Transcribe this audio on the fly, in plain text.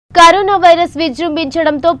Corona virus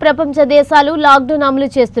విజృంభించడంతో ప్రపంచ దేశాలు lockdown అమలు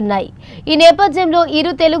చేస్తున్నాయి. ఈ నేపథ్యంలో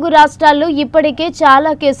ఇరు తెలుగు రాష్ట్రాల్లో ఇప్పటికే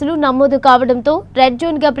చాలా కేసులు నమోదు కావడంతో రెడ్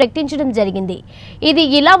జోన్ గా ప్రకటించడం జరిగింది. ఇది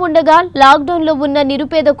ఇలా ఉండగా లాక్డౌన్ లో ఉన్న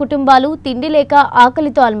నిరుపేద కుటుంబాలు తిండి లేక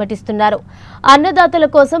ఆకలితో అలమటిస్తున్నారు. అన్నదాతల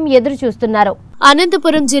కోసం ఎదురు చూస్తున్నారు.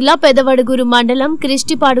 అనంతపురం జిల్లా పెదవడుగురు మండలం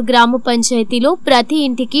క్రిస్టిపాడు గ్రామ పంచాయతీలో ప్రతి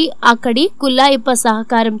ఇంటికి అక్కడి కుల్లాయప్ప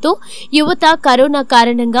సహకారంతో యువత కరోనా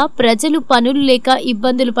కారణంగా ప్రజలు పనులు లేక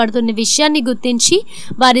ఇబ్బందులు పడుతున్న విషయాన్ని గుర్తించి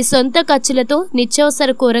వారి సొంత ఖర్చులతో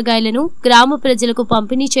నిత్యావసర కూరగాయలను గ్రామ ప్రజలకు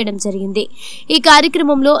పంపిణీ చేయడం జరిగింది. ఈ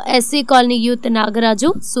కార్యక్రమంలో SC colony youth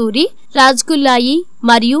Nagaraju, Suri, రాజ్కుల్లాయి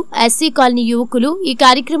మరియు ఎస్సీ కాలనీ యువకులు ఈ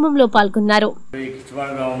కార్యక్రమంలో పాల్గొన్నారు.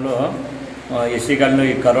 ఎస్సీ కాలనీలో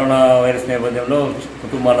ఈ కరోనా వైరస్ నేపథ్యంలో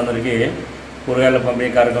కుటుంబాలందరికీ కూరగాయల పంపిణీ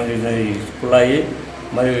కార్యక్రమం చేసిన కుల్లాయి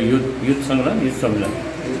మరియు యూత్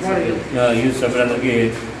సభ్యులందరికీ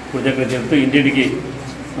కృతజ్ఞత చెప్తూ ఇంటింటికి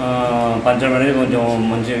పంచడం అనేది కొంచెం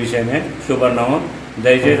మంచి విషయమే, శుభపరిణామం.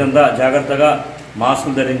 దయచేసి అంతా జాగ్రత్తగా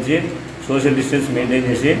మాస్కులు ధరించి సోషల్ డిస్టెన్స్ మెయింటైన్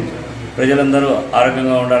చేసి ప్రజలందరూ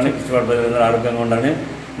ఆరోగ్యంగా ఉండాలని, కృష్ణపాడు ప్రజలందరూ ఆరోగ్యంగా ఉండాలని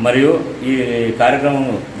మరియు ఈ కార్యక్రమం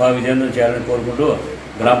బాగా విజయవంతం చేయాలని కోరుకుంటూ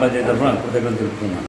గ్రామ పంచాయతీ తరఫున కృతజ్ఞతలు తెలుపుతున్నాను.